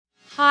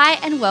Hi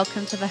and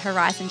welcome to the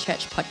Horizon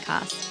Church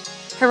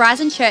podcast.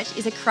 Horizon Church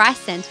is a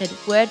Christ-centered,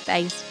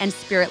 word-based and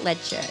spirit-led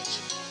church.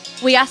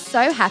 We are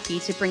so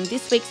happy to bring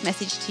this week's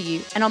message to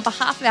you, and on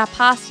behalf of our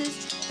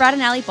pastors, Brad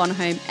and Ali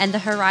Bonholm, and the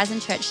Horizon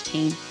Church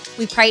team,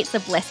 we pray it's a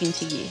blessing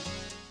to you.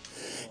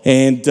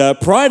 And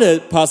prior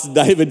to Pastor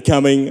David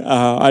coming,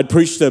 I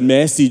preached a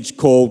message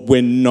called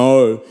When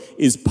No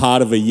is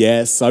Part of a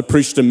Yes. I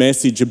preached a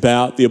message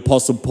about the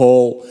Apostle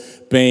Paul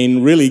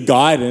being really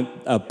guided,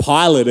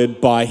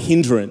 piloted by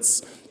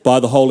hindrance, by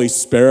the Holy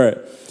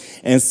Spirit.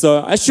 And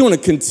so I actually want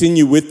to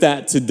continue with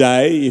that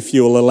today, if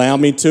you'll allow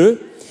me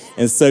to.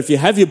 And so if you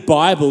have your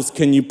Bibles,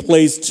 can you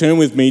please turn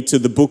with me to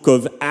the book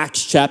of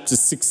Acts chapter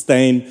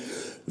 16,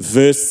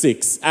 verse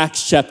 6.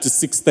 Acts chapter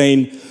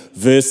 16,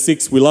 verse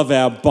 6. We love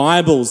our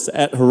Bibles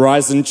at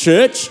Horizon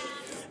Church.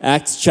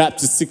 Acts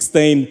chapter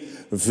 16,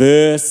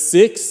 verse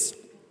 6.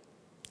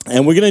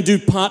 And we're going to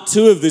do part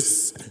 2 of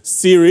this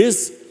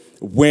series,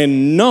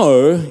 When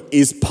No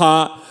is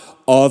Part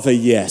of a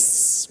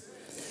Yes.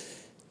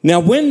 Now,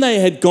 when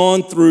they had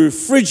gone through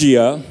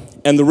Phrygia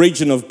and the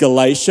region of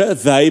Galatia,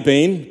 they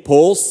being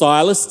Paul,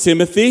 Silas,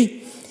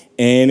 Timothy,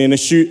 and in a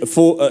few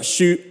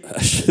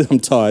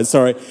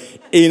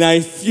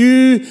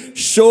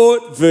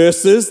short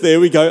verses, there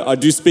we go, I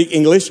do speak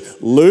English,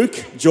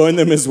 Luke joined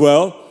them as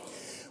well.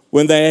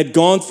 When they had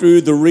gone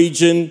through the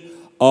region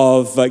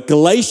of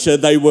Galatia,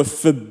 they were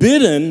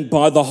forbidden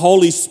by the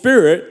Holy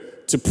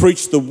Spirit to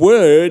preach the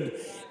word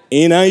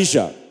in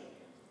Asia.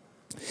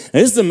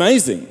 And this is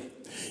amazing.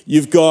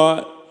 You've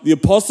got the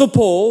Apostle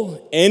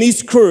Paul and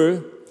his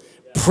crew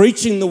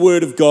preaching the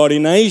word of God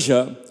in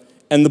Asia,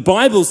 and the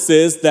Bible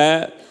says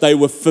that they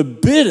were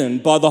forbidden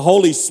by the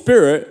Holy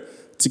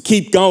Spirit to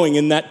keep going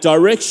in that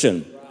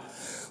direction.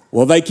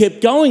 Well, they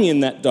kept going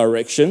in that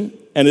direction,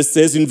 and it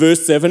says in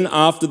verse 7,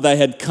 after they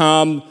had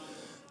come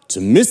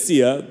to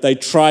Mysia, they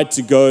tried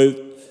to go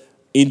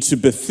into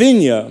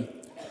Bithynia,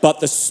 but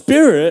the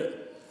Spirit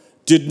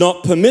did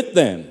not permit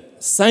them.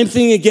 Same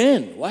thing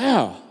again.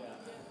 Wow.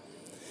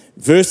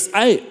 Verse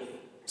 8,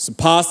 so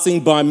passing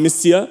by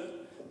Mysia,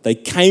 they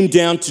came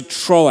down to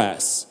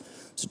Troas.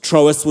 So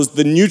Troas was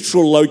the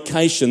neutral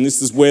location.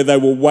 This is where they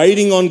were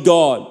waiting on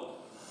God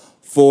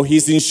for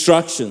his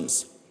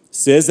instructions. It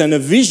says, and a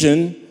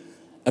vision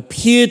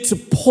appeared to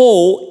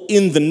Paul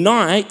in the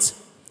night.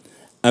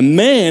 A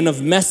man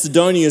of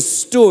Macedonia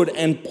stood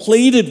and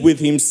pleaded with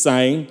him,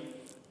 saying,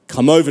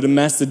 come over to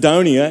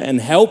Macedonia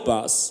and help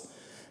us.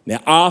 Now,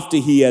 after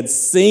he had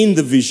seen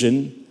the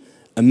vision,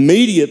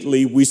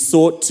 immediately we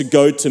sought to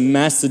go to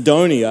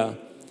Macedonia,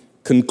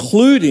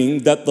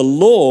 concluding that the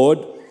Lord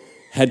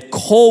had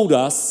called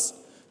us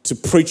to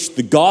preach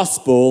the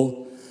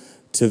gospel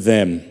to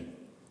them.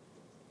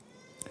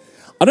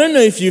 I don't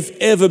know if you've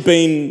ever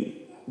been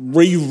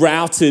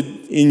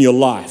rerouted in your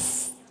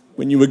life.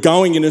 When you were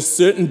going in a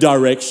certain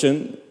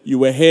direction, you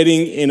were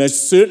heading in a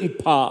certain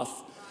path,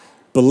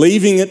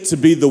 believing it to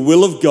be the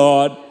will of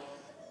God,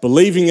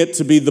 believing it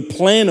to be the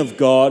plan of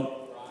God,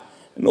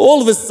 and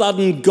all of a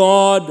sudden,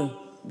 God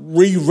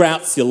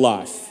reroutes your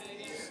life.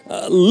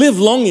 Live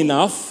long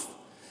enough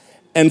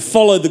and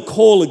follow the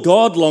call of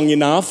God long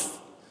enough,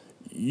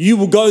 you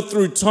will go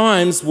through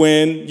times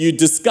when you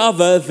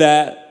discover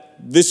that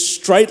this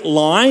straight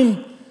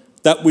line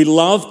that we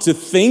love to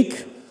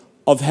think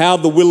of how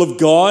the will of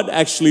God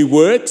actually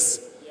works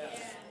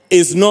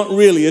is not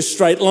really a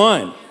straight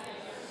line.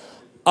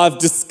 I've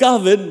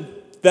discovered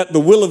that the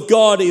will of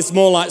God is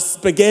more like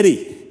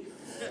spaghetti.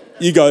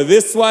 You go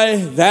this way,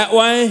 that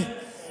way,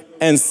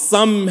 and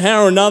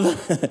somehow or another,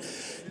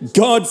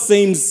 God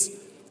seems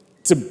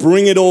to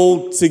bring it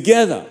all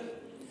together.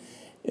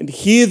 And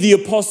here the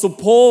Apostle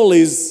Paul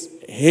is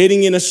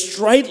heading in a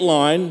straight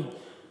line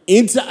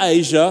into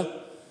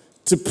Asia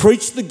to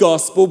preach the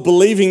gospel,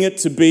 believing it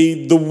to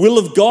be the will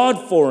of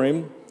God for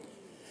him.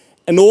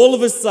 And all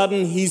of a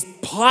sudden, he's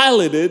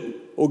piloted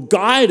or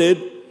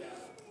guided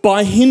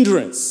by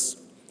hindrance.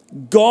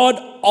 God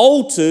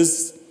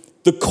alters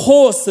the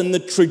course and the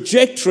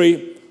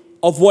trajectory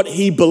of what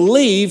he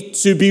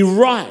believed to be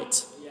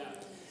right.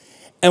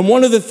 And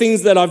one of the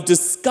things that I've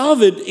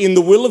discovered in the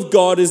will of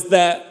God is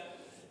that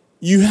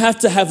you have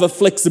to have a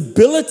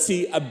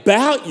flexibility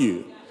about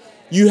you.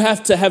 You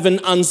have to have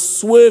an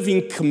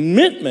unswerving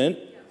commitment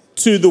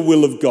to the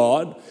will of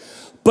God,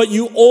 but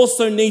you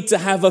also need to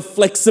have a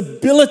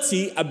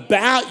flexibility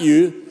about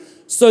you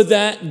so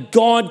that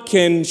God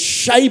can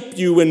shape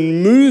you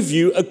and move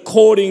you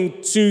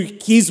according to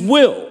his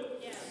will.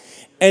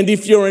 And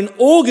if you're an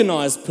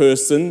organized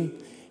person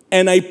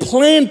and a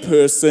planned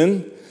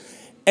person,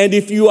 and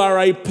if you are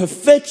a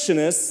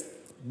perfectionist,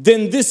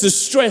 then this is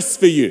stress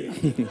for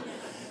you.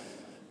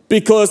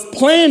 Because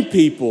planned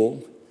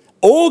people,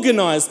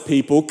 organized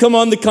people, come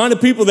on, the kind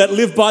of people that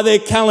live by their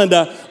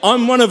calendar,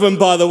 I'm one of them,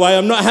 by the way.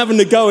 I'm not having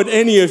to go at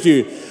any of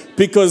you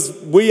because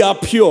we are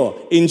pure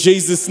in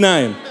Jesus'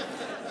 name.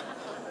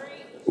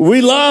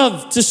 We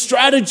love to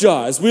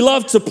strategize. We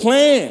love to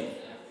plan.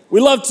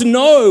 We love to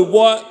know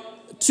what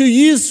 2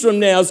 years from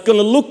now is going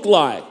to look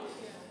like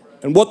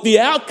and what the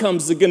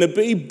outcomes are going to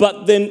be.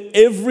 But then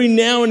every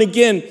now and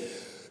again,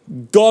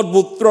 God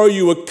will throw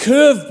you a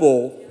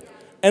curveball.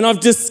 And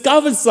I've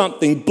discovered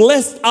something.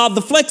 Blessed are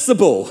the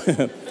flexible,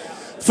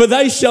 for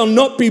they shall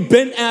not be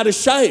bent out of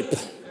shape.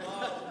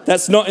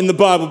 That's not in the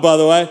Bible, by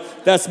the way.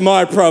 That's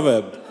my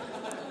proverb.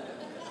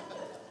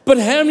 But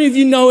how many of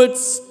you know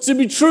it's to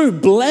be true?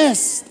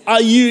 Blessed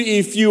are you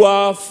if you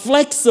are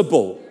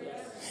flexible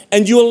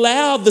and you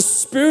allow the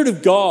Spirit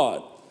of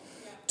God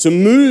to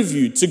move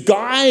you, to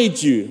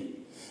guide you,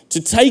 to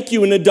take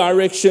you in a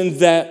direction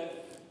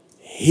that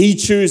He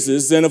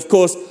chooses. And of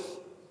course,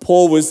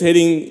 Paul was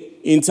heading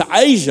into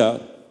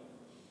Asia.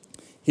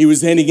 He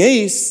was heading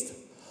east,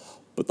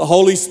 but the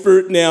Holy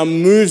Spirit now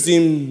moves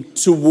him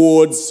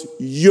towards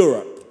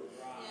Europe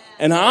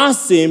and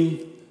asks him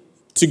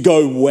to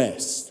go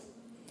west.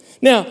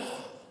 Now,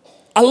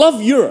 I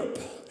love Europe.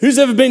 Who's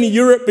ever been to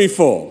Europe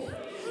before?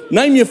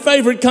 Name your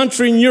favorite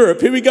country in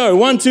Europe. Here we go.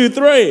 1, 2,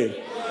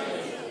 3.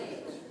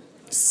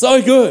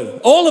 So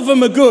good. All of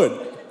them are good.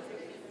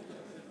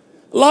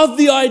 Love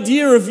the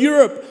idea of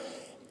Europe.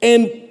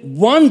 And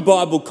one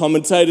Bible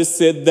commentator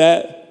said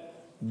that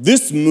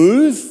this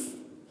move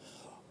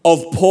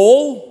of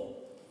Paul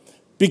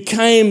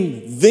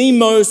became the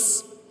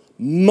most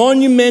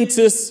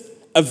monumentous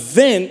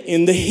event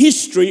in the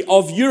history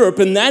of Europe,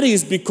 and that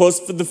is because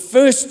for the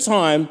first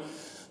time,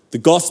 the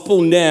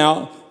gospel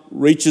now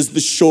reaches the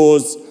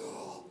shores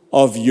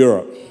of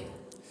Europe.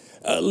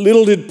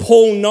 Little did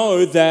Paul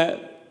know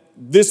that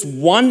this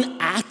one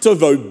act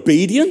of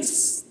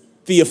obedience,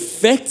 the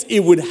effect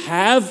it would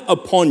have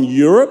upon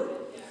Europe,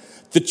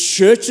 the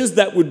churches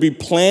that would be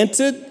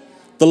planted,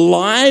 the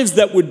lives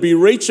that would be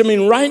reached. I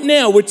mean, right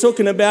now we're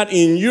talking about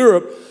in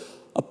Europe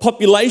a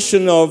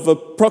population of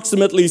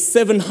approximately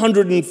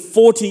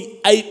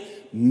 748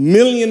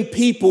 million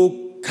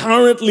people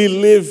currently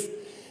live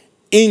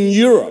in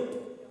Europe.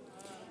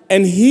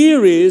 And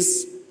here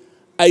is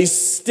a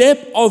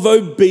step of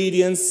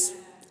obedience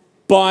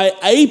by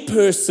a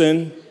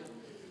person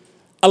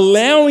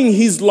allowing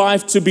his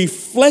life to be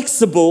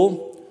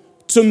flexible,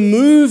 to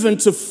move and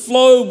to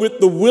flow with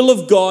the will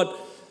of God.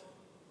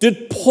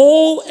 Did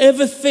Paul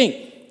ever think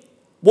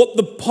what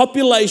the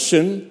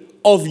population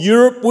of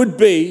Europe would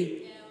be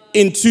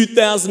in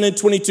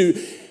 2022?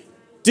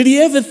 Did he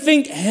ever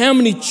think how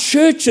many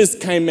churches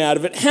came out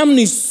of it? How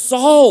many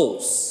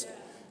souls?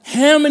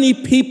 How many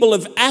people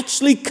have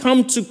actually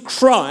come to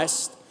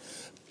Christ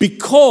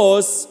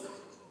because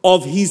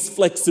of his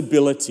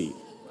flexibility?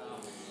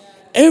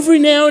 Every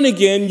now and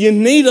again, you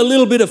need a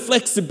little bit of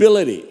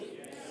flexibility.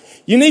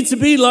 You need to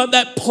be like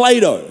that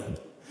Play-Doh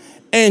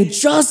and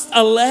just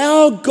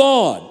allow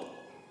God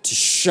to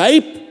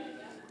shape,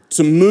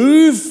 to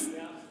move,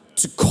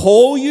 to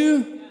call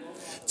you,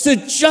 to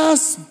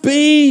just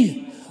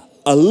be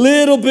a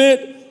little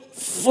bit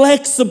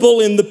flexible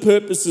in the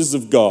purposes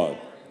of God.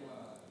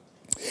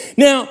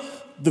 Now,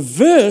 the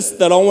verse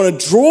that I want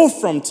to draw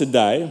from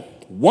today,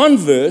 one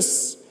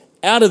verse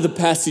out of the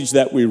passage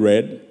that we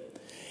read,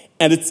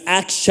 and it's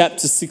Acts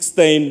chapter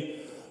 16,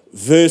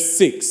 verse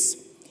 6.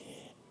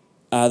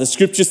 The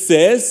scripture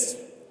says,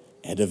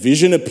 "And a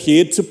vision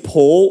appeared to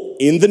Paul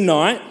in the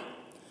night.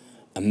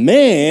 A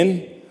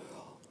man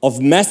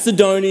of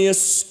Macedonia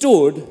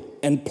stood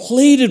and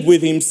pleaded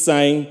with him,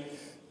 saying,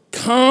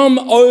 'Come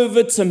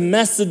over to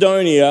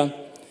Macedonia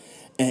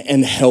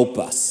and help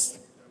us.'"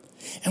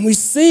 And we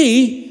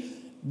see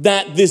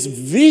that this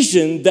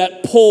vision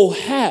that Paul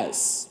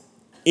has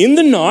in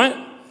the night,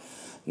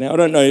 now I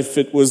don't know if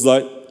it was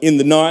like in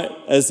the night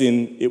as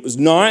in it was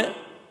night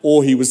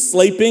or he was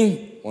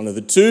sleeping, one of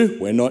the two,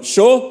 we're not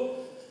sure.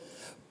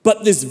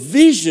 But this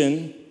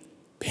vision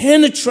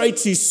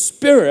penetrates his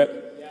spirit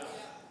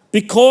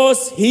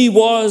because he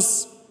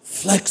was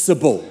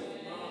flexible.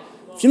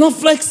 If you're not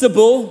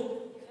flexible,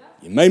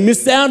 you may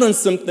miss out on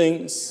some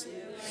things.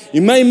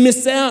 You may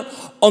miss out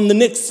on the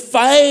next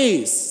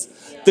phase,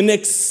 the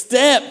next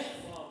step,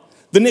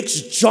 the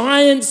next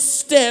giant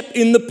step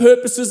in the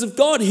purposes of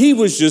God. He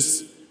was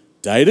just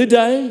day to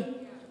day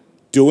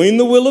doing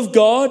the will of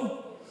God,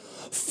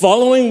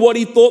 following what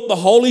he thought the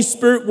Holy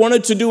Spirit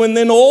wanted to do, and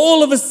then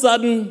all of a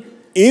sudden,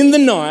 in the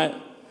night,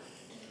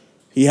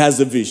 he has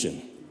a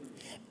vision.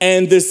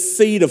 And this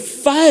seed of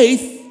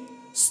faith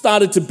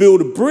started to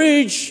build a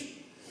bridge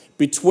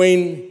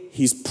between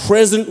his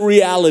present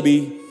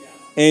reality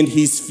and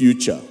his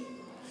future.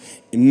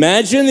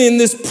 Imagine in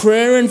this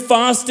prayer and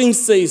fasting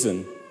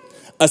season,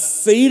 a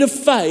seed of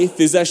faith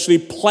is actually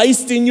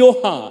placed in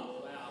your heart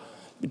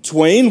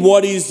between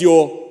what is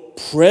your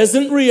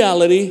present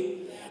reality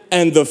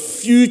and the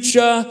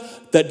future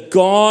that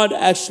God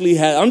actually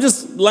has. I'm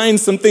just laying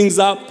some things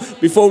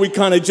up before we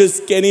kind of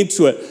just get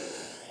into it.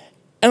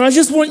 And I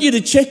just want you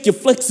to check your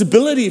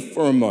flexibility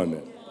for a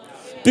moment.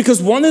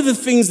 Because one of the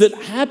things that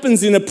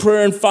happens in a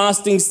prayer and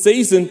fasting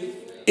season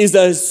is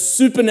a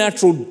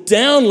supernatural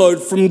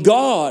download from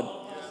God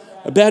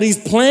about his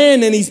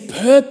plan and his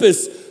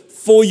purpose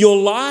for your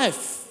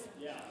life.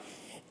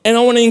 And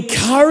I want to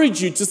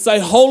encourage you to say,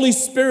 Holy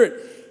Spirit,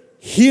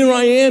 here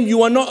I am.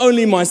 You are not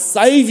only my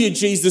Savior,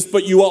 Jesus,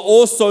 but you are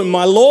also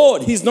my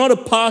Lord. He's not a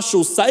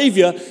partial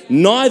Savior,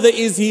 neither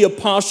is he a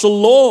partial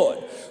Lord.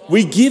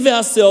 We give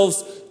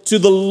ourselves to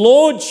the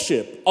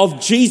lordship of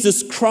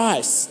Jesus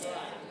Christ.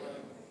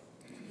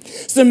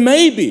 So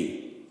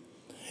maybe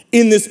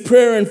in this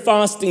prayer and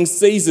fasting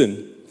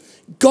season,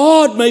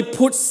 God may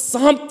put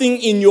something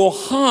in your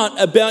heart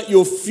about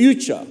your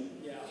future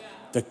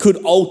that could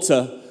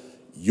alter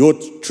your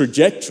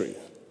trajectory,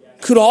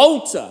 could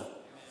alter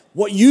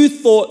what you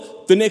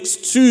thought the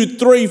next 2,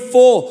 3,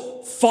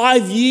 4,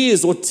 5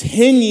 years or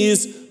 10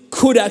 years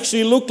could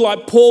actually look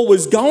like. Paul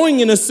was going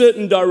in a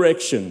certain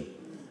direction,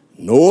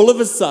 and all of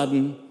a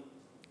sudden,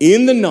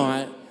 in the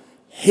night,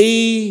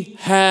 he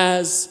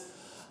has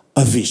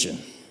a vision.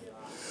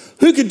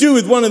 Who could do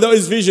with one of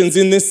those visions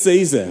in this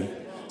season?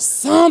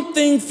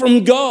 Something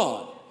from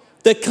God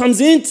that comes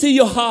into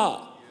your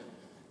heart,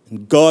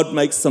 and God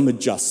makes some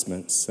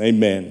adjustments.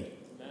 Amen.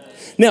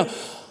 Now,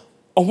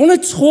 I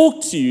want to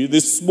talk to you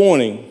this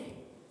morning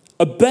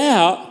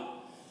about,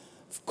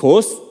 of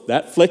course,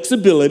 that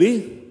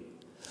flexibility,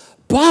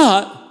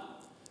 but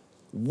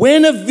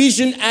when a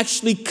vision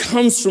actually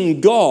comes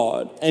from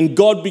God and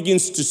God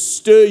begins to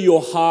stir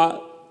your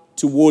heart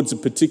towards a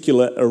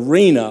particular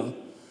arena,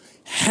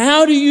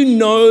 how do you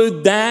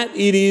know that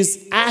it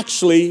is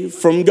actually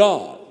from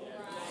God?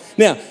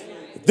 Now,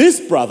 this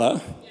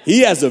brother,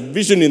 he has a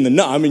vision in the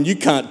night. I mean, you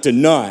can't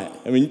deny it.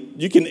 I mean,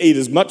 you can eat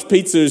as much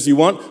pizza as you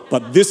want,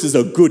 but this is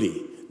a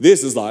goodie.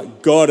 This is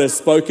like, God has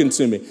spoken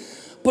to me.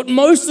 But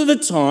most of the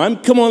time,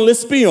 come on,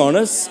 let's be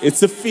honest,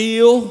 it's a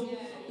feel,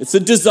 it's a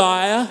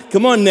desire.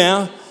 Come on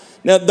now.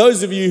 Now,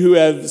 those of you who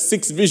have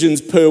 6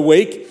 visions per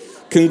week,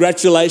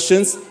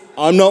 congratulations.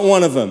 I'm not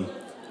one of them.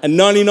 And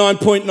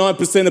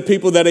 99.9% of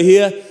people that are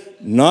here,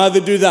 neither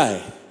do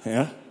they.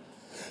 Yeah?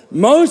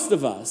 Most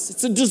of us,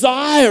 it's a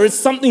desire. It's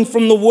something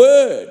from the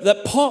Word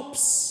that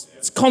pops.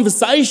 It's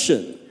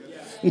conversation.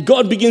 And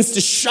God begins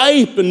to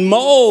shape and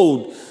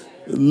mold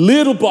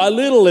little by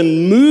little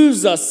and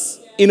moves us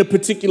in a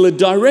particular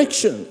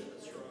direction.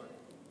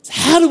 So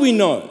how do we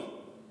know?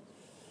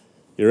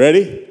 You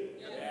ready?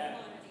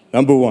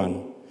 Number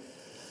 1.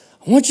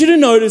 I want you to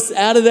notice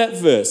out of that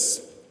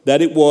verse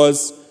that it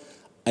was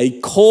a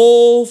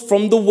call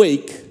from the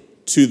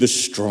weak to the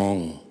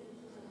strong.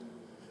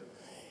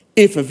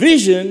 If a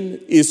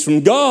vision is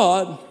from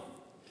God,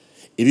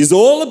 it is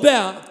all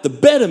about the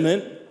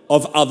betterment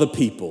of other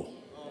people.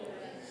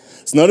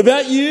 It's not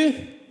about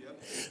you.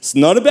 It's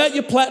not about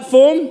your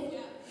platform.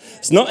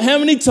 It's not how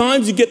many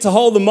times you get to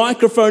hold the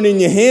microphone in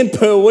your hand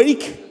per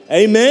week.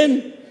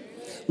 Amen.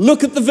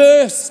 Look at the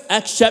verse,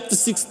 Acts chapter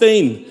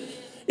 16.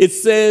 It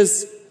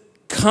says,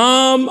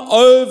 come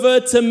over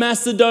to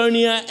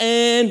Macedonia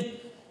and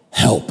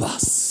help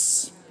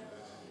us.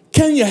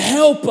 Can you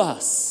help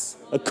us?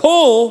 A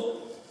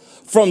call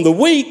from the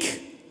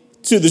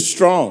weak to the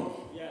strong.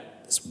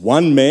 This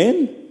one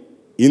man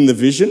in the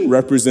vision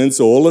represents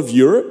all of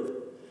Europe,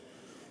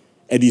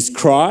 and his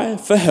cry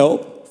for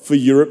help for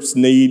Europe's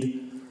need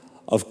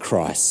of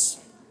Christ.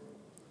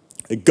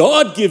 A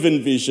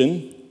God-given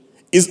vision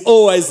is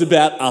always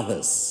about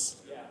others.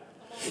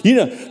 You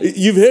know,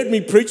 you've heard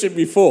me preach it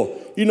before.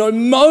 You know,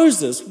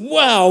 Moses,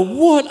 wow,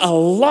 what a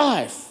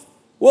life.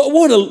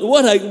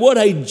 What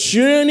a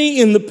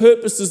journey in the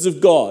purposes of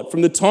God.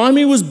 From the time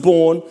he was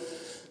born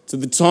to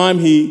the time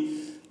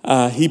he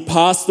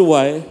passed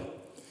away.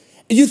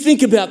 And you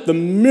think about the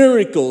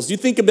miracles. You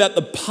think about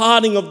the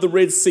parting of the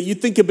Red Sea. You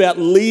think about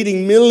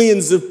leading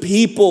millions of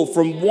people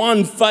from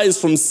one phase,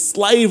 from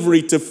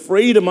slavery to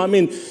freedom. I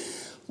mean,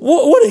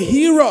 what a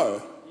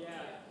hero.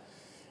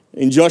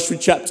 In Joshua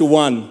chapter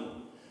 1,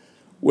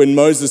 when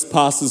Moses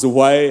passes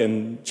away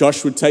and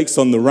Joshua takes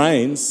on the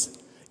reins,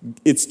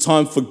 it's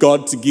time for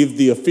God to give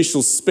the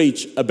official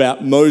speech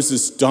about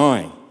Moses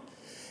dying.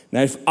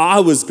 Now, if I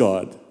was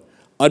God,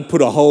 I'd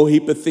put a whole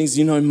heap of things.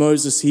 You know,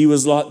 Moses, he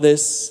was like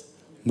this.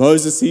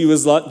 Moses, he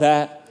was like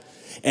that.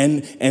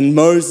 And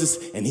Moses,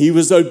 and he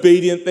was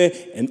obedient there.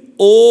 And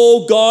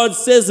all God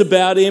says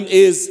about him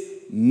is,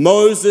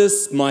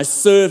 Moses, my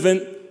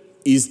servant,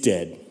 is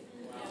dead.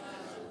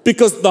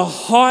 Because the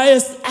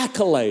highest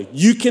accolade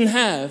you can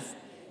have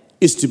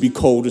is to be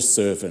called a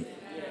servant.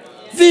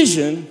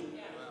 Vision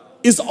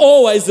is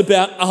always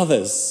about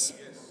others.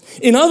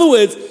 In other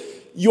words,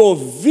 your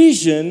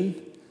vision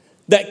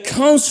that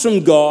comes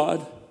from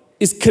God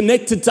is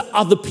connected to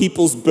other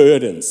people's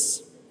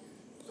burdens.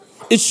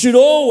 It should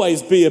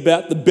always be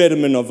about the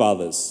betterment of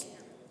others.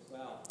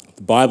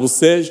 The Bible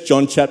says,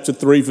 John chapter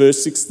 3,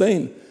 verse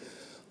 16,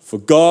 for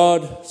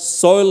God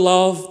so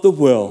loved the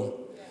world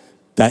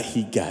that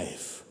he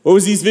gave. What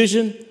was his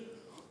vision?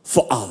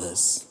 For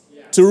others.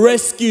 To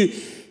rescue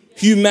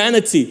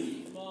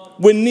humanity.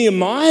 When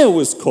Nehemiah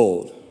was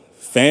called,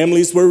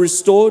 families were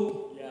restored.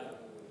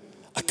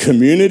 A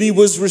community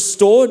was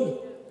restored.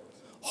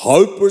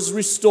 Hope was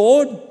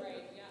restored.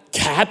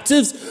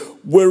 Captives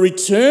were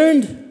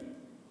returned.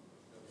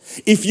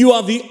 If you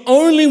are the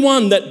only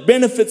one that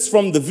benefits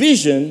from the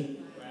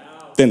vision,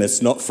 then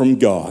it's not from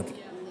God.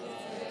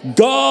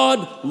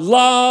 God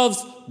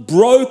loves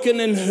broken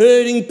and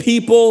hurting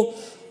people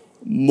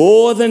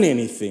more than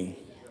anything.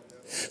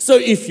 So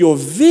if your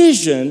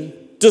vision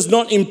does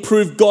not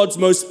improve God's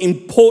most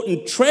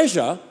important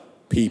treasure,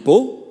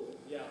 people,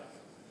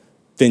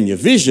 then your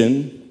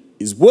vision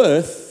is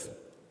worth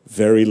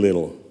very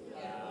little.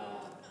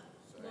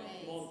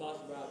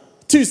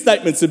 Two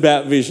statements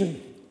about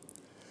vision.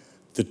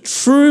 The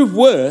true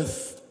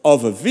worth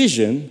of a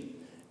vision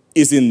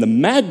is in the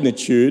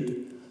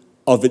magnitude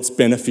of its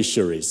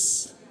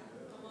beneficiaries.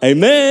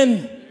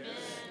 Amen.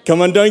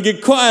 Come on, don't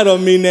get quiet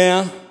on me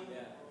now.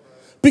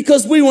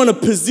 Because we want to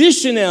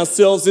position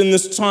ourselves in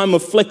this time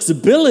of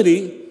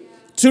flexibility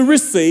to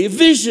receive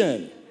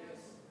vision.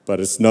 But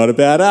it's not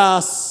about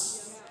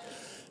us.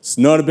 It's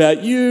not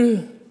about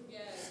you.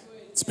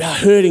 It's about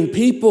hurting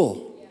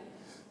people.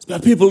 It's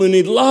about people who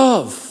need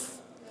love.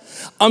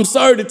 I'm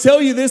sorry to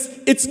tell you this,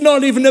 it's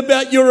not even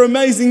about your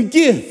amazing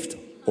gift,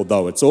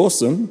 although it's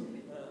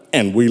awesome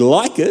and we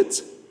like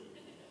it,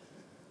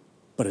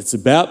 but it's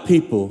about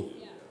people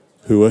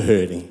who are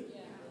hurting.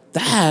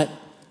 That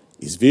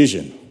is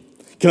vision.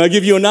 Can I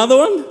give you another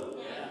one?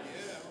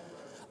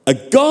 A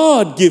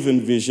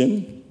God-given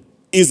vision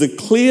is a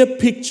clear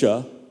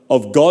picture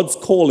of God's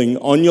calling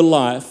on your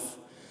life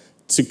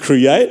to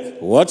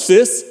create, watch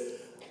this,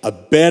 a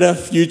better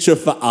future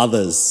for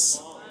others.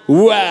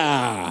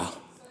 Wow.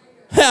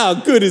 How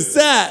good is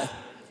that?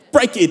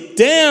 Break it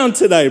down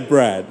today,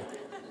 Brad.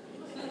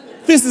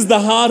 This is the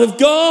heart of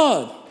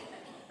God.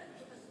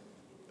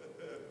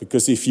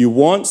 Because if you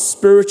want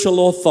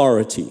spiritual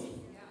authority,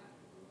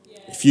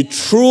 if you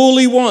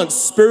truly want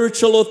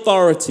spiritual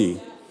authority,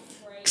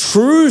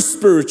 true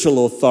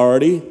spiritual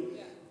authority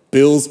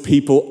builds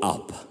people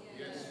up.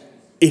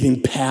 It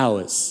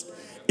empowers.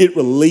 It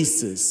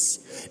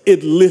releases.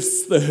 It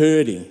lifts the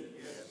hurting.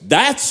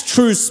 That's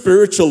true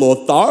spiritual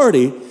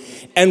authority.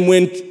 And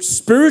when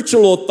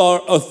spiritual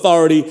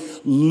authority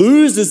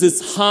loses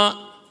its heart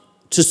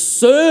to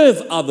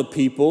serve other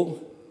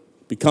people,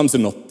 it becomes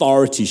an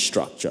authority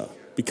structure,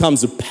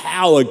 becomes a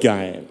power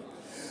game.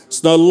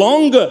 It's no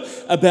longer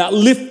about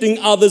lifting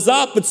others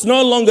up. It's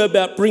no longer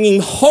about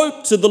bringing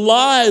hope to the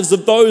lives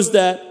of those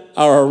that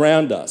are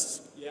around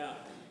us.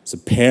 So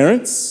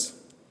parents,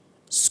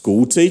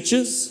 school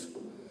teachers,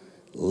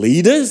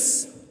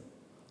 leaders,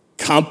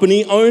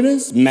 company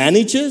owners,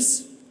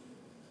 managers.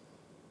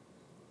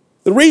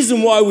 The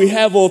reason why we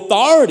have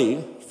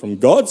authority from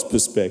God's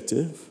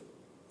perspective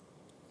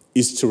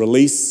is to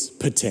release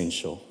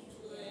potential.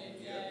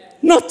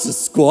 Not to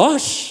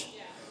squash,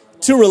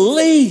 to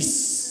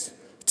release,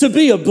 to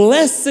be a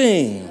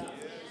blessing.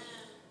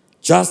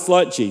 Just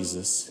like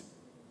Jesus,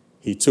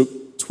 he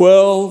took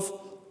 12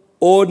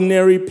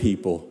 ordinary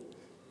people,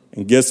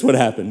 and guess what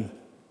happened?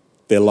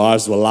 Their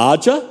lives were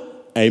larger,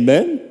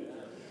 amen?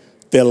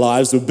 Their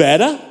lives were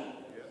better,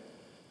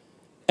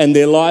 and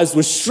their lives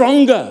were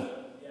stronger.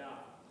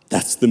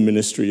 That's the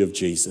ministry of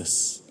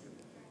Jesus.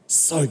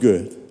 So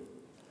good.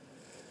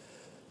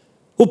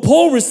 Well,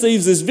 Paul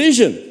receives this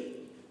vision,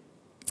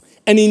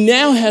 and he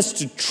now has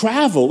to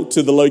travel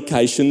to the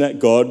location that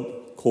God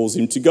calls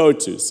him to go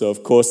to. So,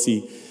 of course,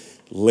 he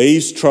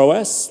leaves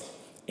Troas,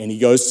 and he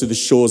goes to the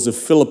shores of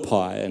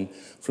Philippi. And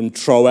from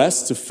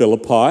Troas to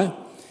Philippi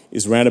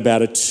is around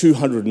about a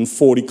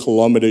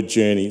 240-kilometer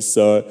journey.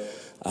 So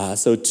a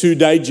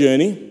 2-day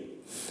journey.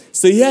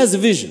 So he has a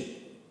vision.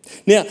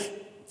 Now,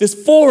 there's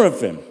 4 of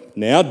them.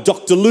 Now,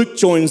 Dr. Luke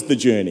joins the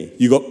journey.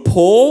 You got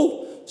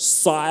Paul,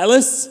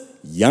 Silas,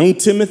 young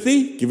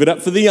Timothy. Give it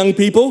up for the young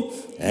people.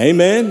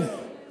 Amen.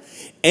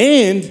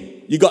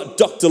 And you got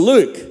Dr.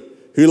 Luke.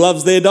 Who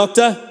loves their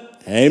doctor?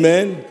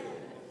 Amen.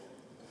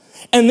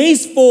 And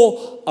these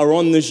 4 are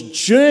on this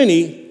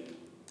journey.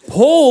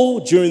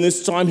 Paul, during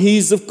this time,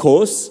 he's, of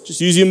course,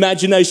 just use your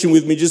imagination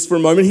with me just for a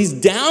moment, he's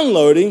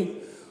downloading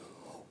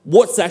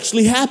what's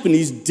actually happened.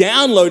 He's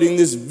downloading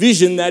this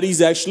vision that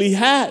he's actually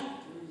had.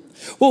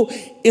 Well,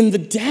 in the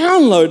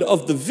download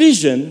of the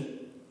vision,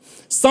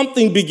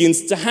 something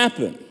begins to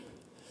happen.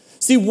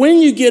 See, when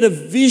you get a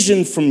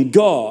vision from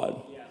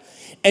God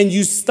and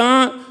you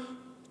start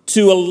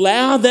to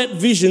allow that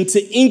vision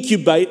to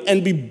incubate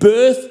and be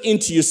birthed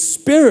into your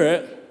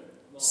spirit,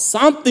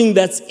 something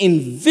that's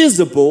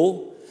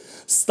invisible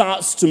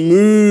starts to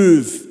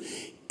move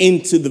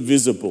into the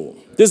visible.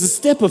 There's a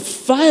step of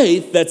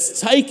faith that's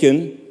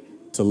taken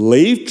to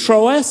leave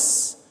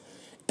Troas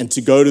and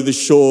to go to the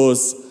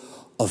shores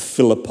of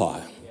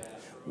Philippi.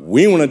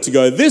 We wanted to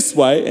go this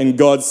way, and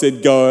God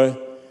said, go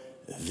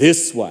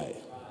this way.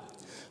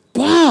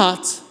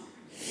 But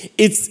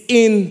it's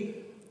in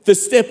the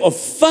step of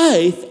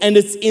faith, and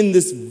it's in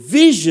this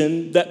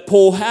vision that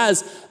Paul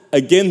has.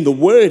 Again, the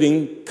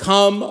wording,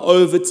 come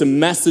over to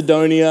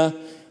Macedonia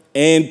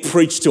and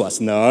preach to us.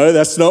 No,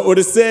 that's not what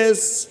it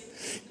says.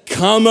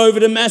 Come over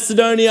to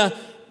Macedonia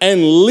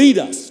and lead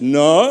us.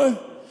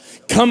 No,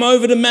 come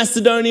over to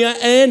Macedonia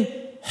and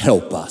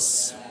help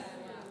us.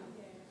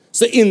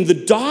 So in the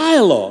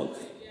dialogue,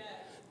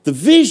 the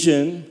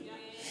vision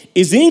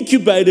is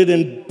incubated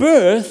and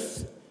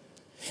birthed,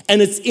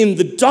 and it's in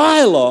the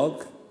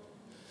dialogue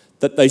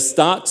that they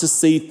start to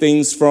see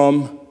things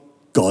from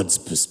God's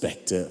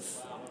perspective.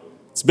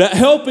 It's about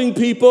helping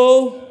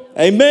people.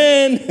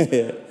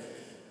 Amen.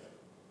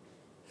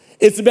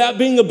 It's about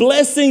being a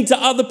blessing to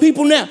other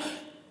people. Now,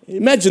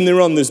 imagine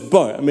they're on this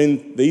boat. I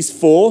mean, these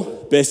 4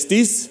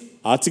 besties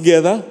are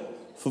together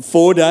for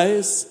 4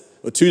 days,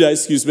 or 2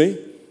 days,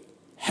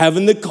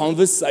 having the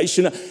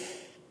conversation.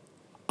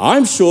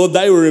 I'm sure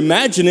they were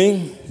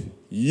imagining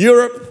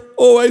Europe,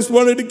 always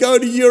wanted to go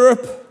to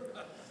Europe.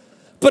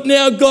 But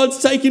now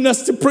God's taking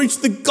us to preach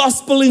the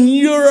gospel in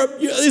Europe.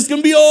 It's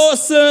going to be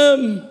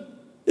awesome.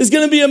 It's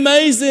going to be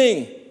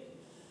amazing.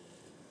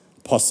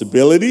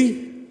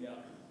 Possibility.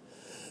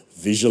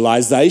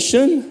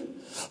 Visualization.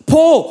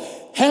 Paul,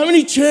 how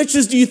many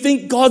churches do you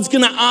think God's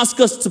going to ask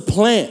us to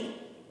plant?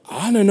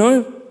 I don't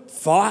know,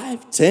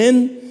 5,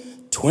 10,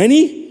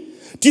 20?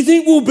 Do you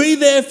think we'll be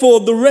there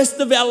for the rest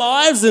of our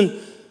lives? And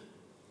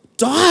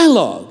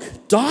dialogue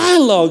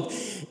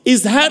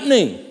is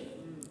happening.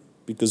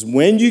 Because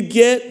when you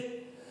get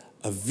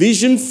a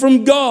vision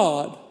from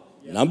God,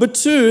 number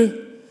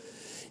 2,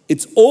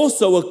 it's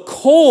also a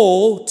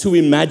call to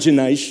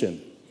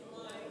imagination.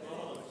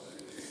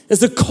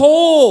 It's a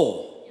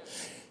call.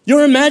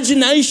 Your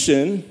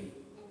imagination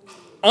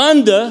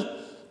under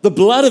the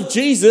blood of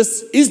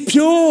Jesus is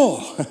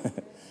pure.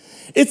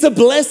 It's a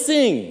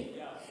blessing.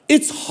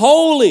 It's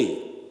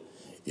holy.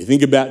 You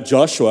think about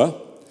Joshua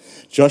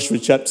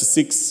chapter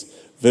 6,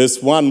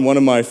 verse 1, one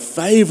of my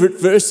favorite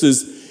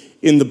verses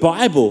in the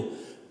Bible.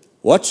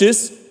 Watch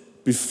this.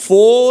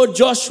 Before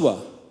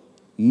Joshua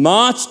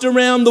marched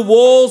around the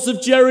walls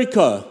of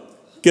Jericho,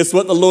 guess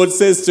what the Lord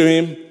says to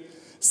him?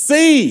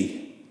 See,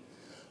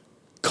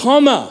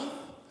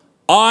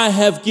 I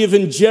have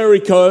given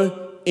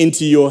Jericho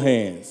into your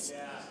hands.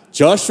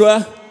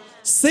 Joshua,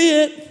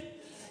 see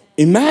it.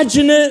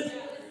 Imagine it.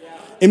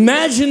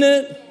 Imagine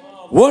it.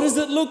 What does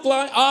it look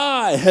like?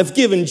 I have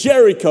given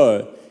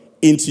Jericho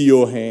into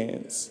your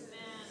hands.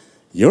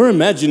 Your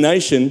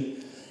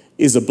imagination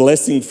is a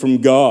blessing from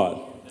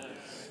God.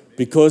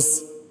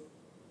 Because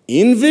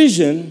in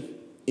vision,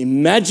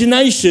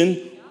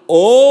 imagination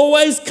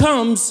always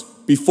comes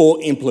before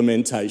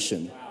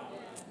implementation.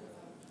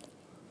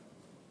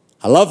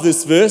 I love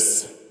this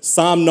verse,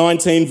 Psalm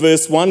 19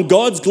 verse 1.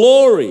 God's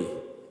glory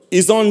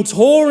is on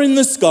tour in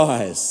the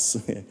skies.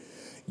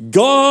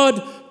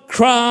 God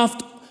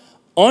craft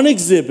on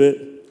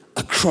exhibit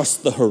across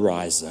the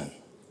horizon.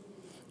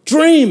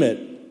 Dream it,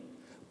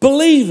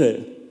 believe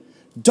it,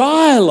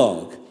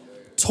 dialogue,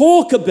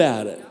 talk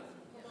about it.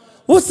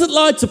 What's it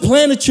like to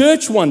plant a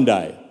church one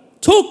day?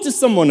 Talk to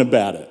someone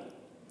about it.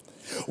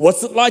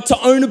 What's it like to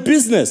own a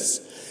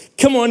business?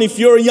 Come on, if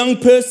you're a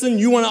young person,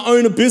 you want to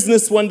own a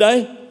business one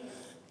day,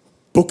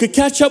 book a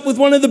catch up with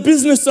one of the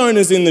business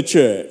owners in the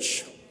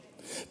church.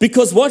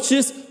 Because watch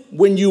this,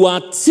 when you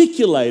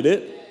articulate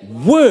it,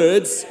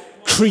 words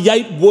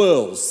create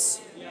worlds.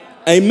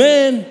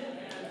 Amen.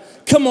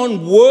 Come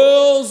on,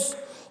 words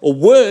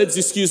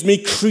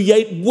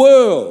create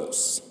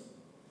worlds.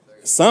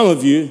 Some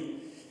of you,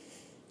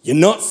 you're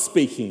not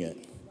speaking it.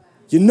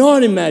 You're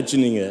not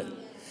imagining it.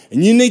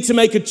 And you need to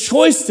make a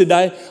choice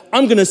today.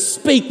 I'm going to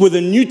speak with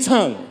a new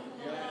tongue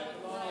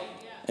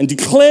and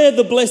declare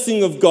the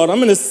blessing of God. I'm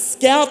going to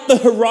scout the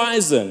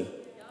horizon.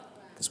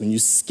 Because when you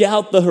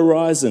scout the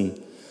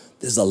horizon,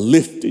 there's a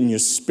lift in your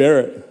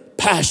spirit,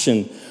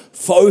 passion,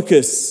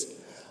 focus.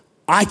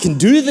 I can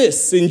do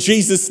this in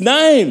Jesus'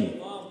 name.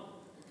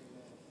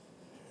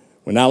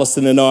 When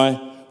Alison and I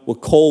were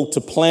called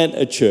to plant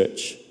a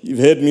church, you've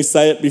heard me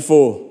say it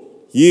before,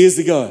 years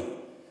ago,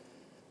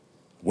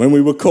 when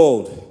we were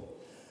called,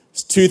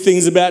 there's 2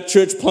 things about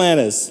church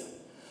planters.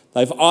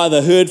 They've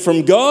either heard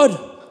from God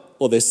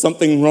or there's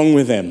something wrong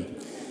with them.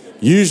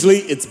 Usually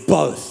it's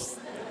both.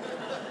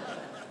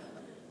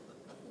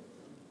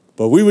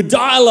 But we would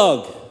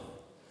dialogue.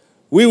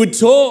 We would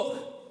talk.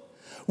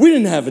 We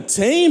didn't have a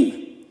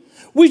team.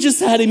 We just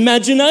had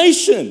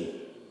imagination.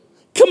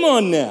 Come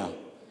on now.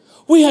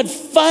 We had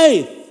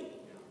faith.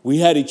 We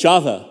had each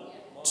other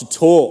to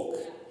talk.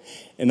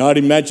 And I'd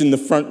imagine the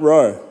front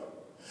row.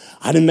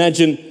 I'd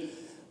imagine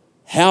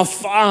how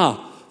far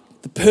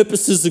the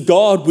purposes of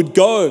God would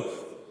go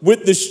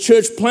with this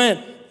church plant.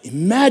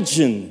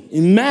 Imagine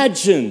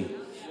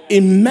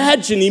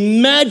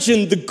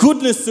the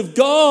goodness of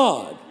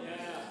God.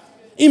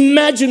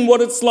 Imagine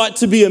what it's like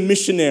to be a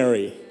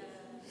missionary.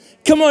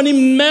 Come on,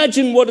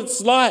 imagine what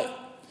it's like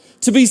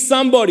to be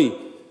somebody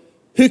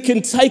who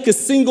can take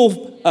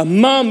a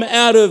mum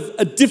out of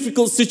a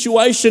difficult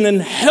situation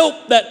and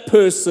help that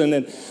person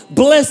and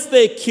bless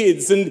their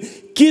kids and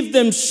give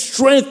them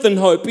strength and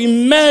hope.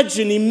 Imagine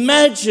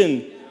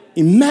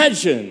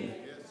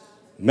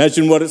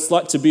what it's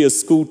like to be a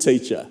school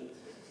teacher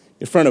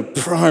in front of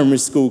primary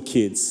school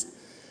kids,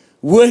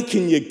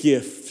 working your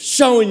gift,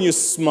 showing your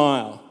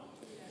smile.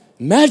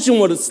 Imagine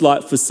what it's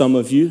like for some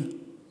of you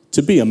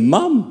to be a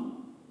mum,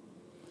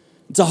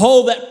 to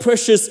hold that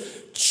precious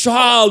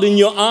child in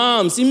your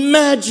arms.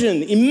 Imagine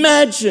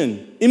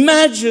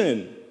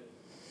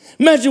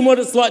what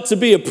it's like to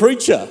be a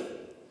preacher.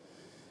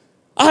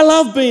 I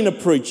love being a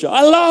preacher.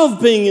 I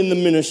love being in the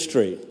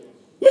ministry.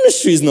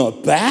 Ministry is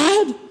not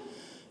bad.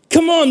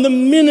 Come on, the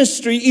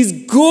ministry is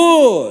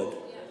good.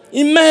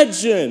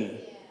 Imagine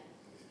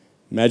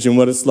Imagine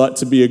what it's like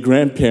to be a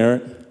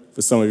grandparent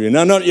for some of you.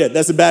 No, not yet.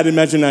 That's a bad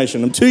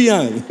imagination. I'm too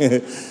young.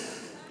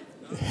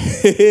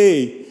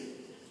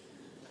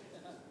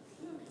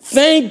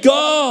 Thank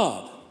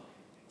God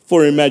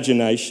for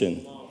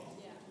imagination.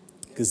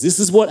 Because this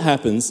is what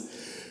happens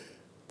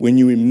when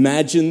you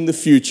imagine the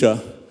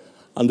future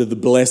under the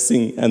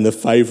blessing and the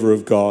favor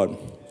of God.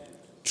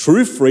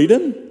 True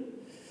freedom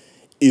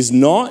is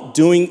not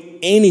doing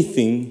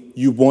anything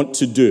you want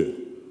to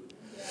do,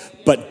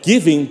 but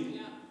giving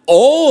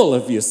all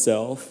of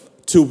yourself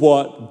to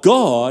what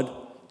God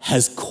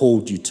has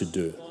called you to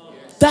do.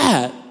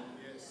 That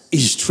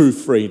is true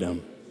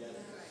freedom.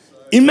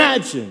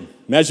 Imagine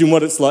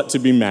what it's like to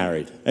be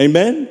married.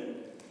 Amen?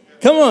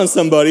 Come on,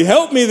 somebody,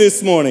 help me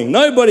this morning.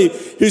 Nobody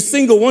who's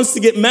single wants to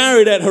get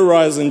married at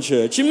Horizon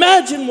Church.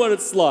 Imagine what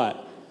it's like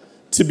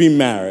to be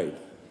married.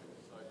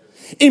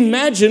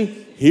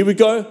 Imagine, here we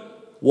go,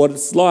 what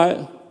it's like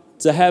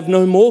to have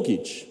no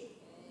mortgage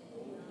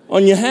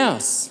on your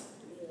house.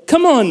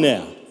 Come on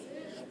now.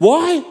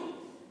 Why?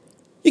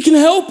 You can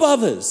help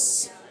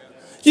others.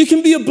 You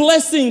can be a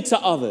blessing to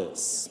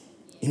others.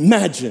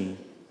 Imagine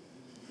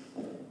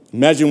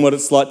what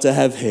it's like to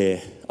have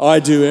hair. I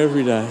do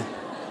every day.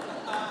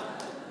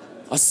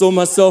 I saw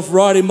myself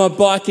riding my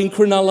bike in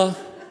Cronulla.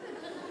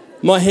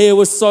 My hair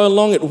was so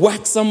long it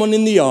whacked someone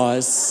in the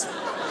eyes.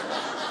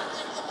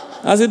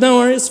 I said, don't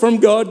worry, it's from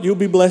God. You'll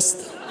be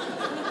blessed.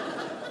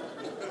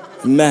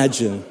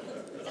 Imagine.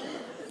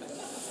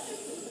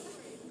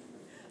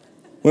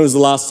 When was the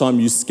last time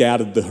you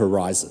scouted the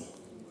horizon?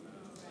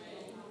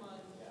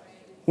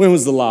 When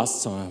was the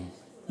last time?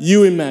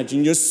 You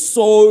imagine you're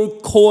so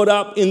caught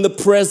up in the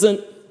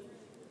present.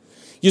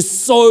 You're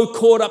so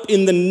caught up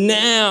in the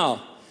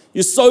now.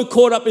 You're so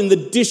caught up in the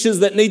dishes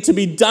that need to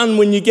be done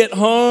when you get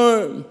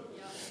home.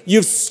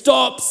 You've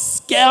stopped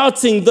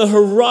scouting the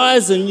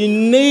horizon. You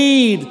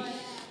need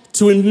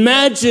to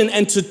imagine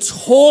and to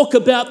talk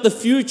about the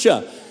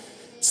future.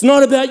 It's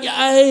not about your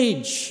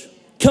age.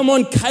 Come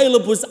on,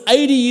 Caleb was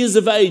 80 years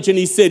of age and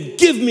he said,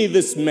 give me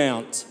this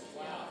mount.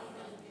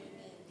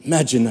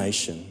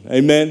 Imagination.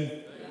 Amen.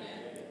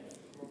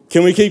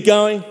 Can we keep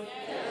going?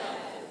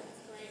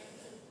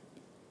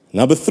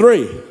 Number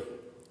 3,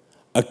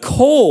 a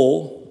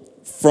call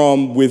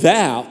from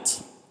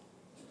without,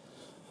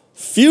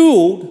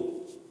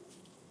 fueled.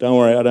 Don't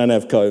worry, I don't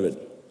have COVID.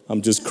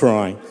 I'm just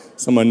crying.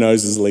 So my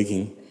nose is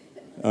leaking.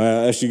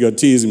 I actually got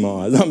tears in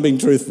my eyes. I'm being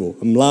truthful.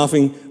 I'm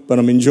laughing, but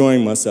I'm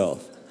enjoying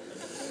myself.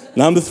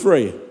 Number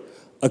 3,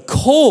 a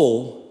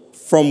call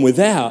from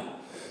without,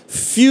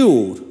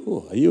 fueled.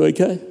 Oh, are you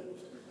okay?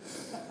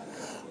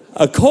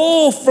 A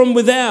call from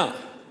without,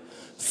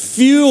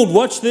 fueled,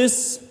 watch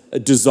this, a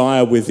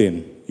desire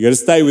within. You got to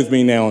stay with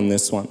me now on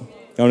this one.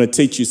 I want to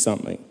teach you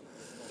something.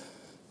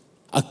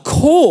 A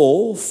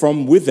call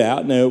from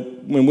without. Now,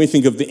 when we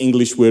think of the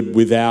English word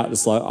without,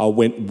 it's like I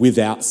went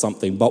without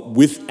something. But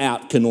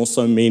without can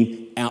also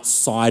mean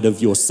outside of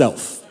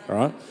yourself, all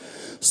right?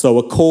 So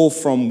a call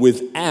from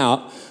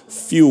without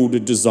fueled a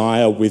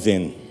desire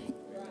within.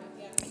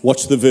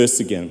 Watch the verse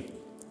again.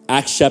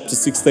 Acts chapter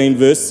 16,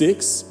 verse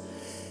 6.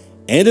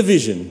 And a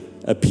vision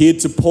appeared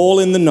to Paul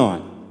in the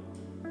night.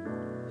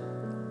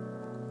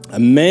 A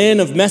man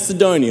of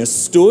Macedonia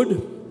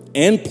stood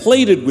and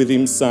pleaded with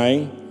him,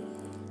 saying,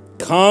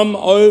 come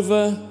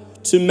over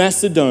to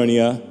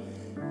Macedonia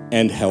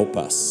and help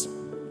us.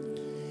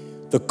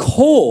 The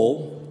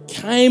call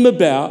came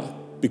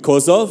about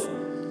because of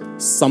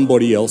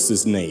somebody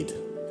else's need.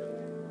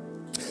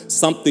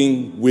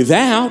 Something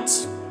without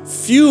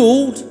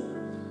fueled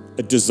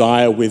a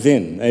desire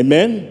within.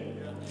 Amen?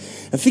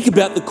 And think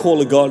about the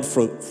call of God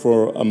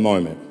for a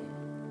moment.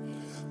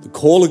 The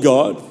call of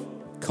God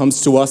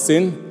comes to us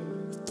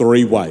in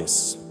 3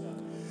 ways.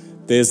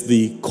 There's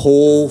the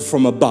call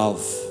from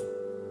above.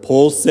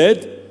 Paul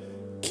said,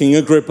 King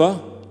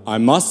Agrippa, I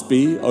must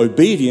be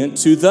obedient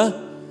to the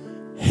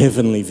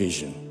heavenly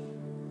vision.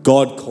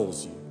 God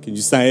calls you. Can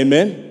you say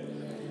amen?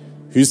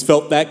 Who's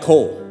felt that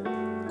call?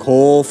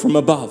 Call from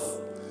above.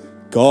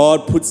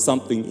 God put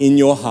something in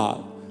your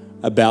heart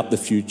about the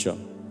future.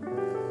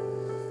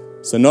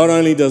 So not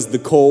only does the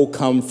call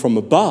come from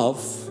above,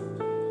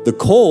 the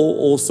call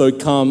also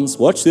comes,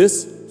 watch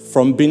this,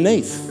 from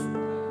beneath.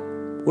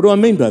 What do I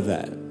mean by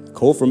that?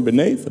 Call from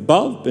beneath,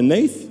 above,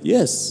 beneath?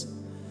 Yes.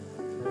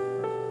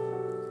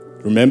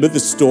 Remember the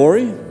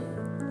story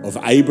of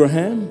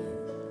Abraham,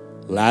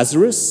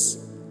 Lazarus,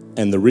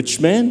 and the rich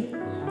man?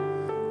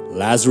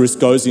 Lazarus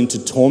goes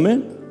into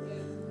torment.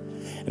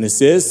 And it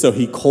says, so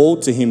he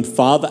called to him,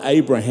 Father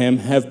Abraham,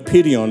 have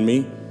pity on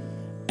me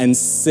and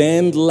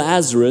send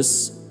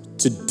Lazarus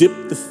to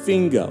dip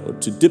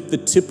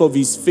the tip of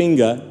his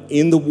finger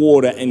in the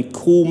water and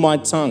cool my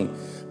tongue,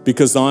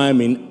 because I am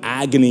in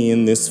agony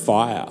in this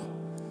fire.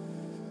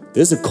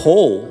 There's a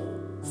call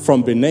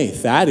from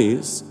beneath. That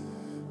is,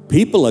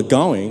 people are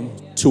going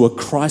to a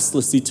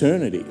Christless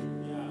eternity.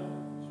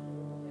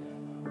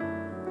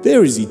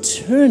 There is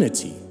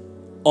eternity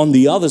on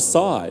the other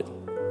side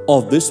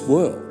of this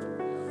world.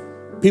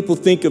 People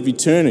think of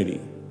eternity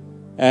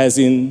as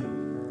in,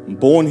 I'm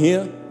born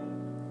here,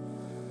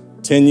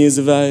 10 years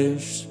of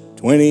age,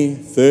 20,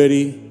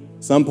 30,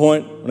 some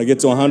point when I get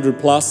to 100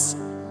 plus,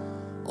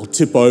 I'll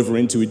tip over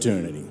into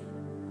eternity.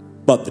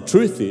 But the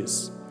truth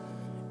is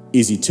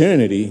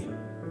eternity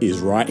is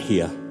right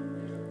here.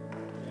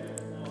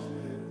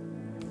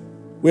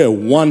 We're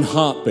one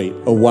heartbeat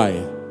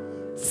away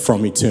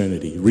from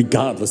eternity,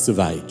 regardless of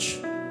age.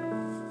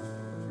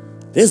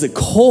 There's a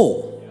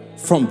call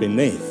from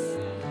beneath.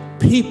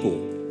 People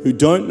who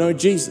don't know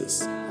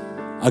Jesus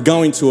are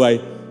going to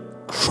a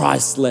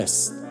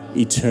Christless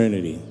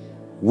eternity.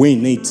 We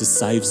need to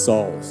save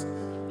souls.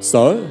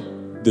 So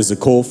there's a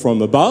call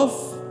from above,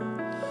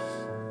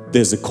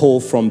 there's a call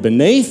from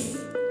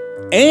beneath,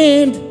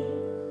 and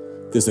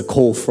there's a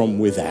call from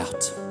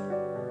without.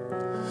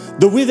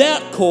 The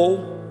without call,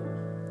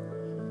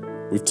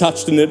 we've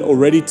touched on it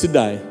already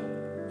today,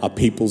 are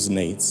people's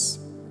needs.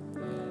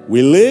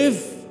 We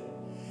live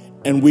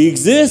and we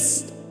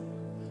exist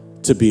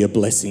to be a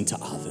blessing to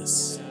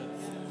others.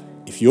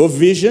 If your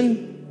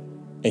vision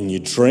and your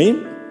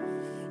dream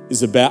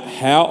is about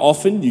how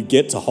often you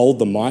get to hold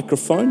the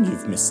microphone,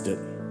 you've missed it.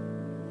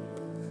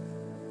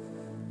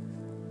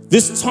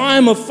 This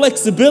time of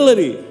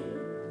flexibility,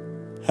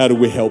 how do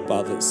we help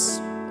others?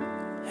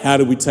 How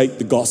do we take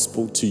the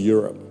gospel to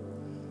Europe?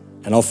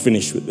 And I'll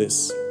finish with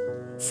this.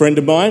 A friend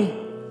of mine,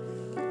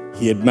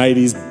 he had made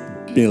his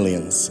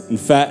millions. In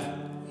fact,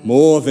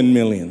 more than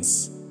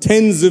millions.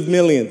 Tens of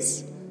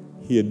millions.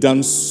 He had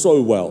done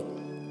so well.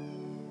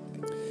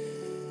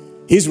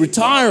 He's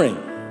retiring.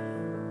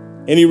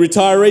 Any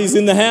retirees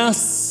in the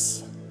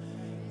house?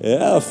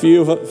 Yeah, I was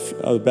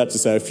about to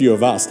say a few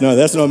of us. No,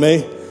 that's not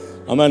me.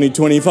 I'm only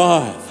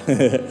 25.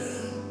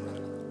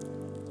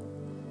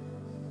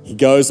 He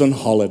goes on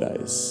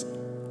holidays,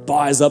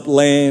 buys up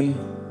land.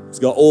 He's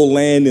got all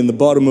land in the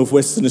bottom of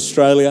Western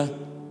Australia.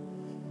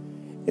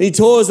 And he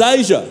tours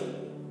Asia.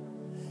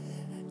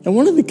 And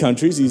one of the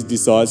countries he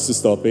decides to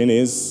stop in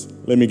is,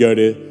 let me go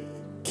to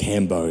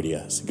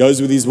Cambodia. So he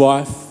goes with his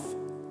wife.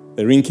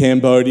 They're in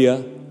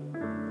Cambodia.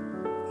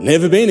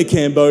 Never been to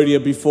Cambodia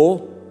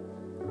before.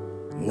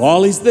 And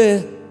while he's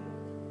there,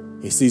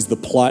 he sees the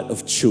plight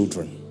of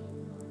children.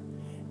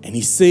 And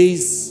he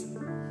sees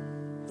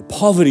the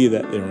poverty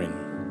that they're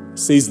in. He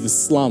sees the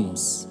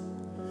slums.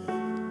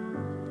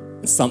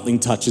 And something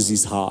touches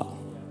his heart.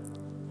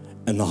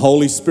 And the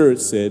Holy Spirit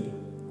said,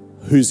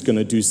 who's going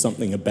to do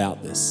something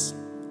about this?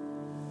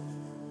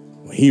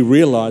 Well, he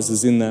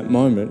realizes in that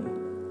moment,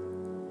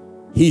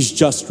 he's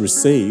just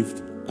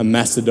received a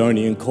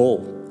Macedonian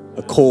call,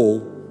 a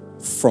call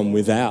from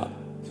without.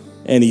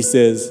 And he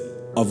says,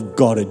 I've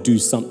got to do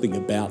something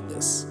about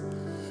this.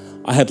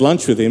 I had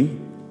lunch with him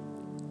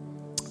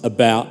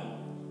about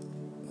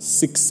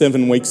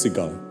 6-7 weeks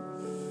ago.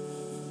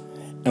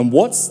 And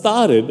what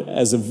started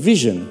as a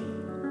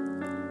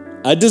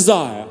vision, a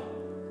desire,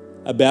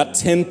 about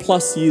 10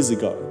 plus years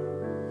ago,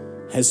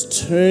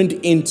 has turned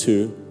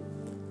into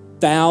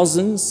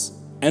thousands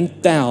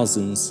and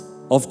thousands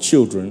of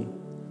children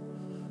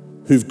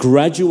who've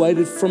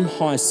graduated from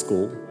high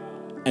school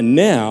and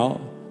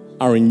now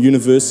are in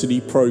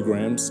university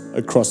programs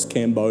across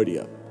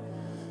Cambodia.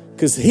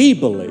 Because he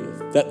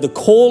believed that the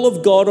call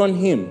of God on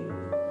him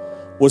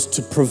was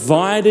to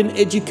provide an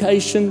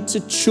education to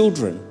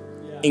children,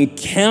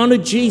 encounter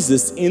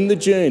Jesus in the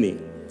journey.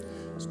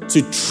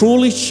 To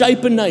truly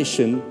shape a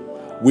nation,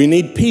 we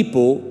need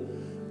people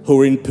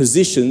who are in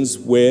positions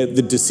where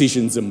the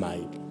decisions are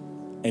made.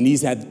 And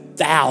he's had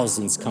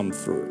thousands come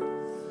through.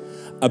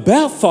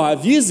 About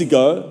 5 years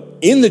ago,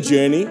 in the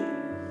journey,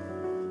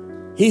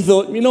 he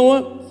thought, you know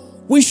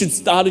what? We should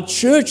start a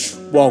church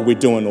while we're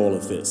doing all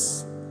of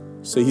this.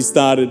 So he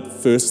started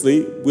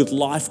firstly with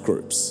life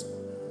groups.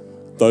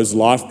 Those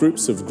life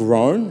groups have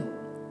grown,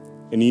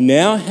 and he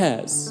now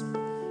has,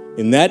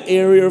 in that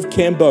area of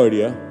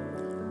Cambodia,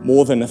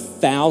 more than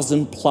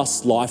 1,000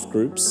 plus life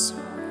groups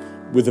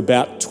with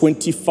about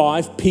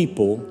 25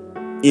 people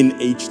in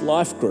each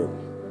life group.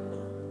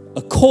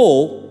 A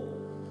call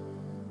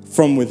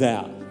from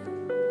without.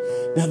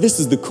 Now, this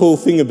is the cool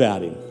thing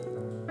about him.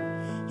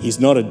 He's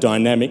not a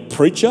dynamic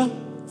preacher.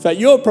 In fact,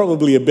 you're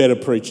probably a better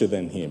preacher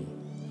than him.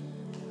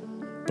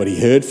 But he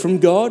heard from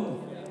God.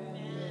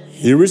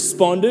 He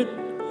responded.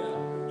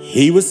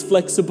 He was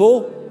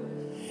flexible.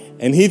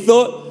 And he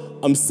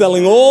thought, I'm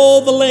selling all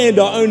the land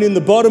I own in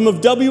the bottom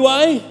of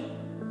WA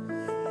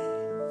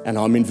and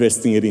I'm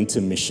investing it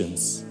into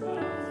missions.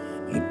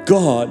 And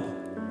God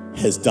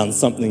has done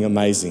something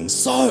amazing.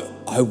 So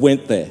I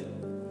went there.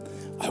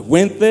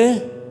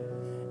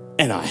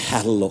 And I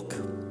had a look.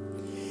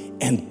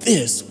 And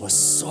this was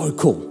so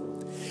cool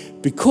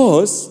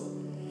because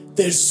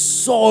there's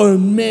so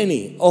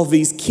many of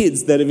these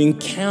kids that have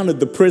encountered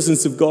the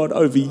presence of God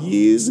over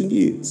years and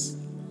years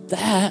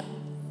that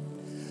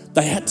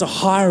they had to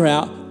hire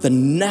out the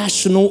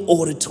National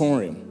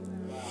Auditorium.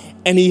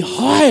 And he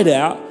hired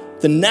out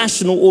the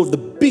the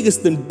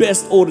biggest and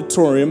best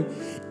auditorium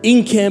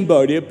in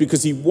Cambodia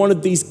because he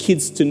wanted these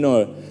kids to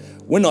know,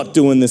 we're not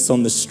doing this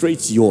on the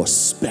streets, you're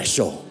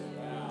special.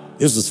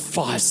 This was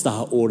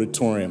 5-star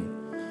auditorium.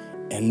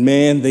 And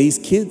man, these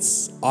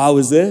kids, I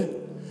was there,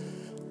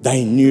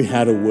 they knew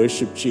how to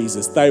worship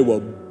Jesus. They were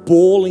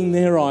bawling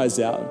their eyes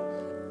out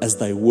as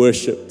they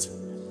worshiped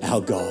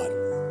our God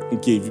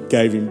and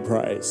gave him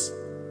praise.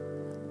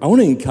 I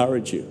want to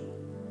encourage you.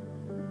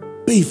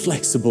 Be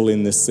flexible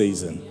in this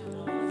season.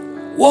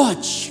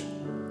 Watch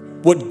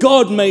what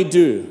God may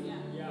do.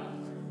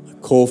 A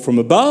call from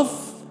above,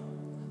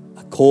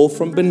 a call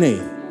from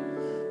beneath,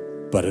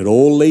 but it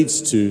all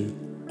leads to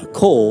a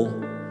call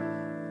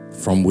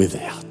from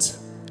without.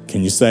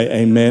 Can you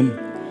say amen?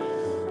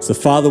 So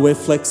Father, we're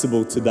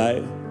flexible today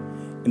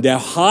and our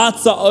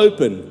hearts are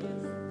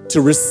open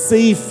to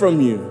receive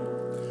from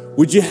you.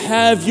 Would you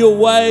have your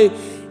way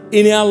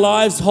in our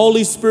lives?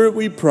 Holy Spirit,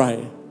 we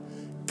pray.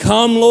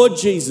 Come, Lord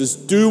Jesus,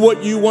 do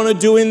what you want to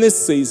do in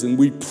this season.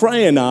 We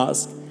pray and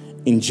ask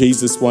in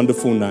Jesus'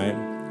 wonderful name.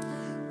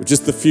 With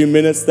just the few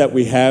minutes that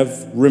we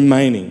have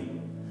remaining,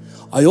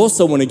 I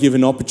also want to give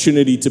an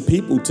opportunity to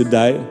people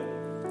today.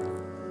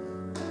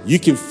 You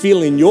can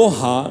feel in your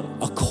heart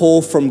a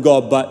call from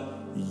God, but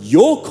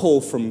your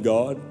call from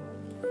God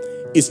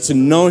is to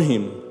know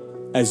him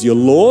as your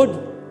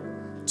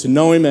Lord, to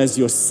know him as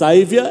your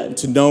Savior, and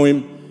to know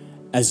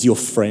him as your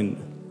friend.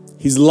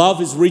 His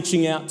love is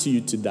reaching out to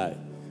you today.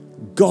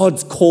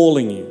 God's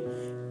calling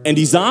you, and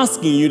he's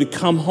asking you to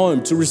come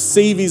home, to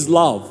receive his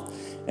love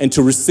and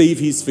to receive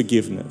his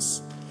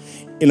forgiveness.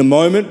 In a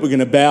moment, we're going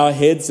to bow our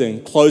heads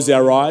and close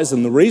our eyes,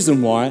 and the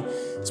reason why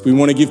is we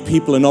want to give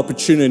people an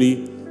opportunity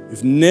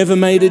who've never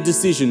made a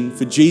decision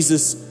for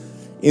Jesus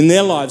in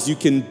their lives. You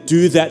can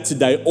do that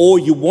today, or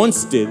you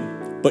once did,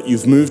 but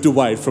you've moved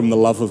away from the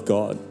love of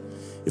God.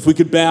 If we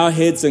could bow our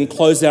heads and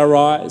close our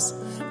eyes,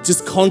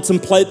 just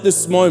contemplate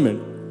this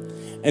moment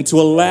and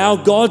to allow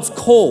God's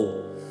call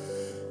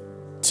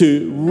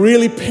to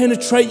really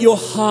penetrate your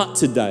heart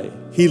today.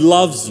 He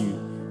loves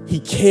you.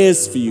 He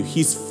cares for you.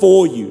 He's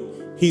for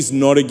you. He's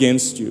not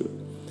against you.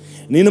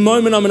 And in a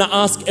moment, I'm going to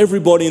ask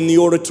everybody in the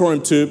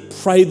auditorium to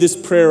pray this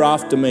prayer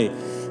after me.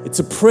 It's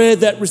a prayer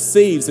that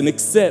receives and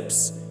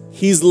accepts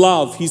his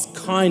love, his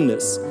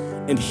kindness,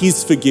 and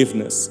his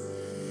forgiveness.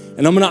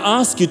 And I'm going to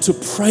ask you to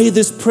pray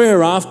this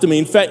prayer after me.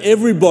 In fact,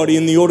 everybody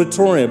in the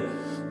auditorium,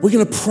 we're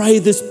going to pray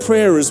this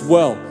prayer as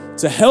well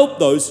to help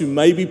those who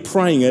may be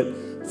praying it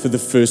for the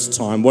first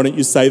time. Why don't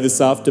you say this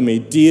after me?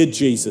 Dear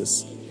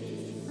Jesus,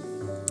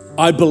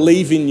 I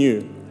believe in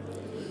you.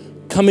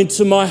 Come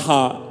into my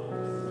heart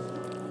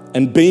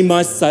and be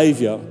my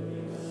Savior.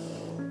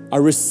 I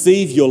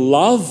receive your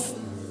love,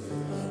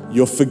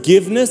 your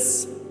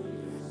forgiveness,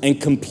 and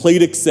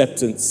complete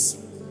acceptance.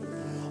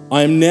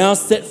 I am now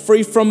set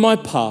free from my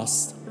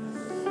past.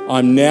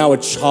 I'm now a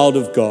child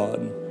of God.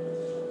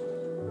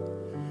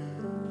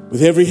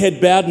 With every head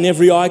bowed and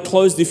every eye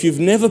closed, if you've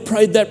never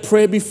prayed that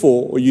prayer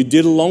before, or you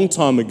did a long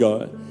time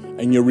ago,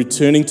 and you're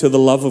returning to the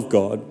love of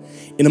God,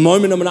 in a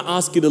moment I'm going to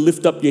ask you to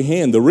lift up your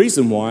hand. The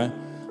reason why,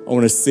 I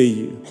want to see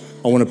you.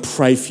 I want to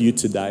pray for you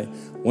today.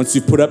 Once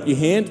you've put up your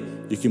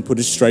hand, you can put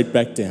it straight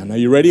back down. Are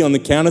you ready? On the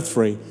count of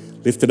three,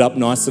 lift it up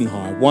nice and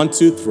high. 1,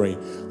 2, 3.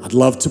 I'd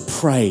love to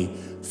pray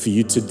for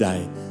you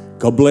today.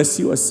 God bless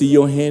you. I see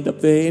your hand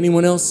up there.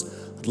 Anyone else?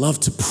 I'd love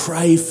to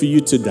pray for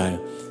you today.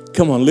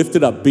 Come on, lift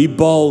it up. Be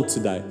bold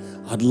today.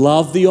 I'd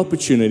love the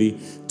opportunity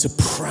to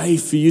pray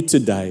for you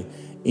today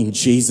in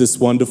Jesus'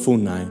 wonderful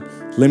name.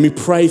 Let me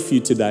pray for you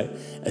today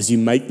as you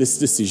make this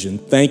decision.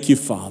 Thank you,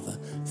 Father.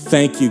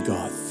 Thank you,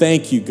 God.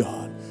 Thank you,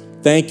 God.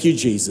 Thank you,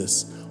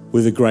 Jesus,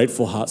 with a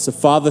grateful heart. So,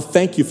 Father,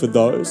 thank you for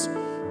those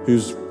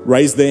who've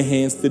raised their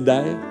hands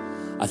today.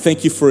 I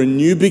thank you for a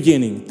new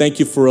beginning. Thank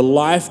you for a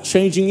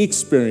life-changing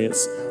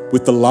experience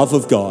with the love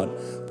of God.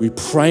 We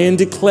pray and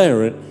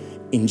declare it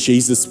in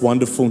Jesus'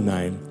 wonderful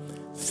name.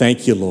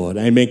 Thank you, Lord.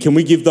 Amen. Can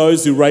we give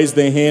those who raised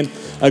their hand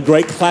a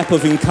great clap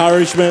of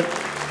encouragement?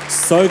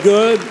 So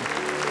good.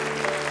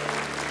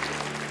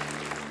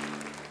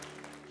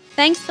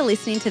 Thanks for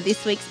listening to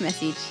this week's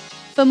message.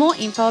 For more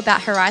info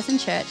about Horizon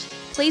Church,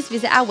 please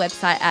visit our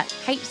website at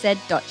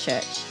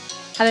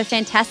hz.church. Have a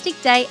fantastic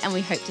day, and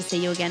we hope to see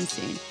you again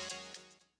soon.